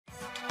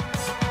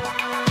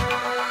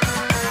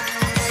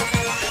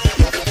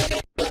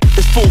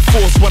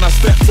force when I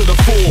step to the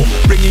fore,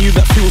 bringing you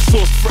that fuel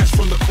source fresh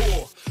from the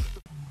core.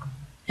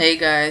 Hey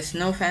guys,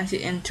 no fancy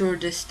intro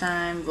this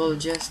time. We'll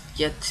just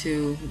get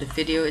to the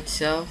video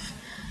itself,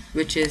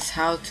 which is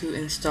how to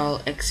install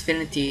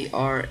XFinity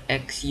or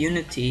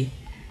Xunity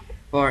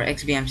for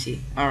XBMC.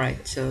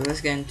 Alright, so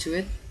let's get into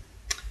it.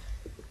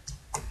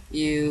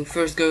 You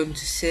first go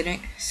into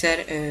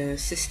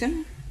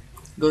system,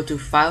 go to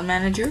file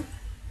manager,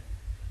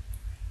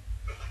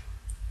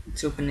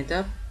 let's open it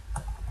up,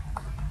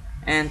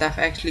 and I've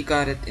actually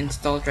got it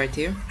installed right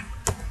here.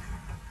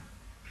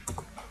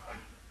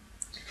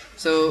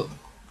 So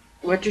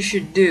what you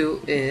should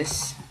do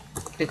is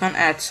click on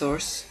add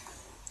source,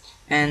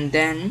 and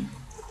then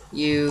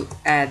you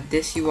add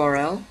this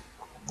URL,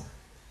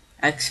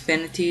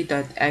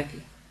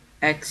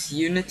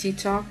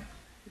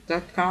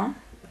 xfinity.xunitytalk.com.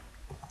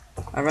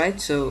 Alright,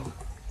 so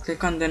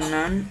click on the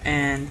none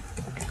and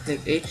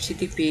click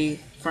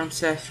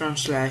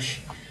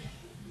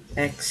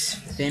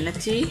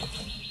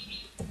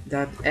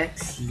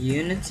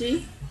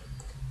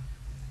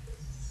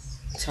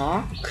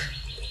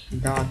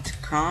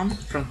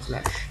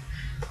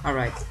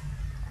Alright,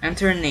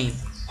 enter a name.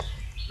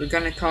 We're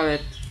gonna call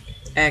it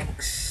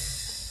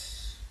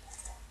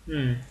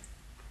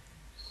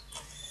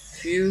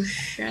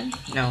Fusion?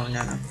 No.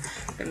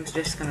 I'm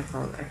just gonna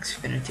call it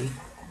XFinity.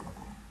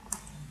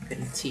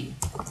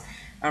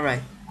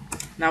 Alright,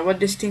 now what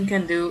this thing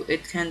can do,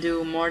 it can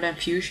do more than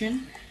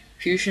Fusion.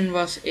 Fusion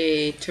was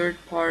a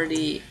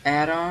third-party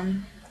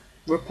add-on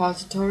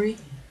repository,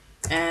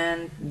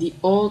 and the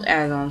old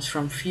add-ons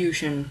from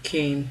Fusion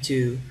came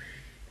to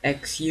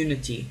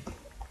Xunity.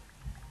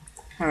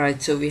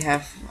 Alright, so we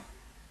have a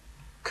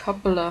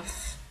couple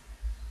of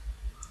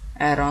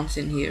add-ons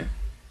in here.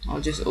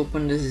 I'll just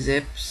open the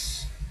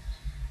zips,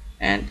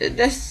 and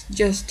that's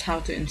just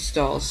how to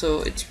install.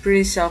 So it's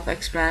pretty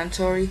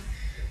self-explanatory.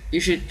 You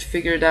should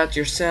figure it out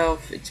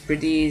yourself. It's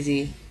pretty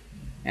easy.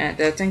 And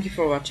thank you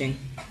for watching.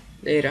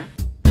 Later.